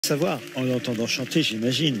Savoir, en l'entendant chanter,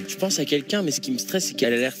 j'imagine. Je pense à quelqu'un, mais ce qui me stresse, c'est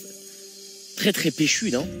qu'elle a l'air très très péchue,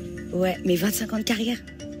 non? Ouais, mais 25 ans de carrière.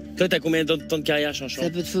 Toi, t'as combien de temps de carrière, Chanchon? Ça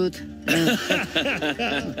peut te foutre.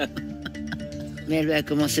 Mais elle a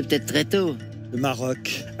commencé peut-être très tôt. Le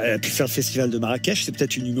Maroc, elle a pu faire le festival de Marrakech, c'est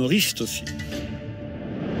peut-être une humoriste aussi.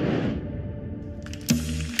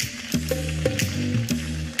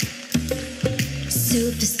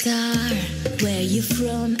 Superstar, where you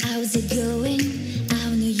from? How's it going?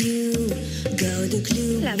 I know you got a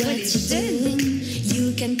clue La voix what est you're jeune. doing.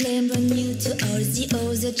 You can blame on you to all the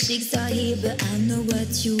other chicks are here, but I know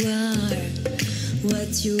what you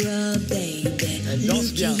are, baby. Elle danse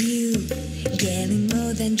Look bien. at you, getting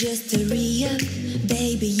more than just a re-up.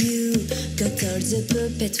 Baby, you got all the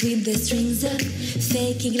puppet with the strings up,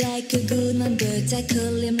 faking like a good man, but I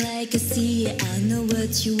call him like a sea. I know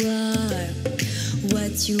what you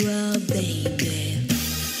are, baby.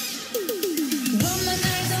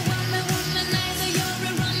 Womanizer, womanizer, you're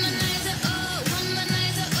a womanizer, oh,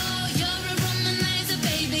 womanizer, oh, you're a womanizer,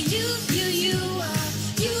 baby. You are,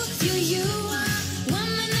 you are.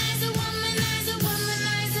 Womanizer, womanizer,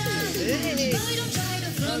 womanizer. Boy, don't try to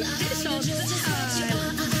front, I'm just what you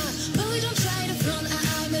are. Boy, don't try to front,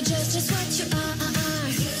 I'm just what you are.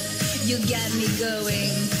 You got me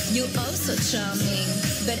going, you are so charming,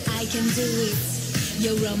 but I can do it.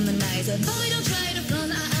 You're womanizer. Boy, don't try to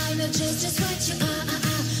front, I know just what you are.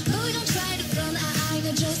 Boy, don't try to front, I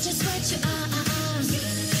know just what you are.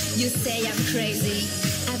 You say I'm crazy,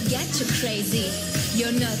 I've got you crazy.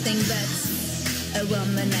 You're nothing but a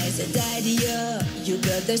womanizer, daddy. You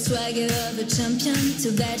got the swagger of a champion.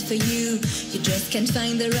 Too bad for you, you just can't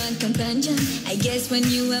find the right companion. I guess when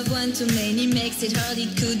you have one too many makes it hard.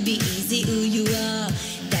 It could be easy who you are.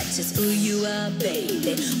 That's just who you are,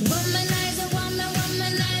 baby. Womanizer,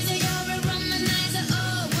 womanizer, you're a womanizer,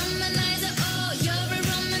 oh, womanizer, oh, you're a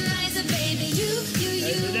womanizer, baby. You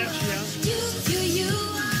are, you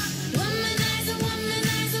are, womanizer,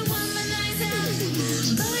 womanizer, womanizer.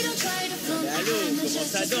 Boy, don't try to front, I'm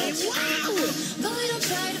just ça danse. Boy, don't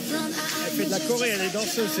try to front, Elle fait de la choré, elle est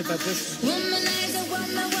danseuse, c'est pas possible. Womanizer,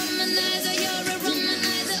 womanizer.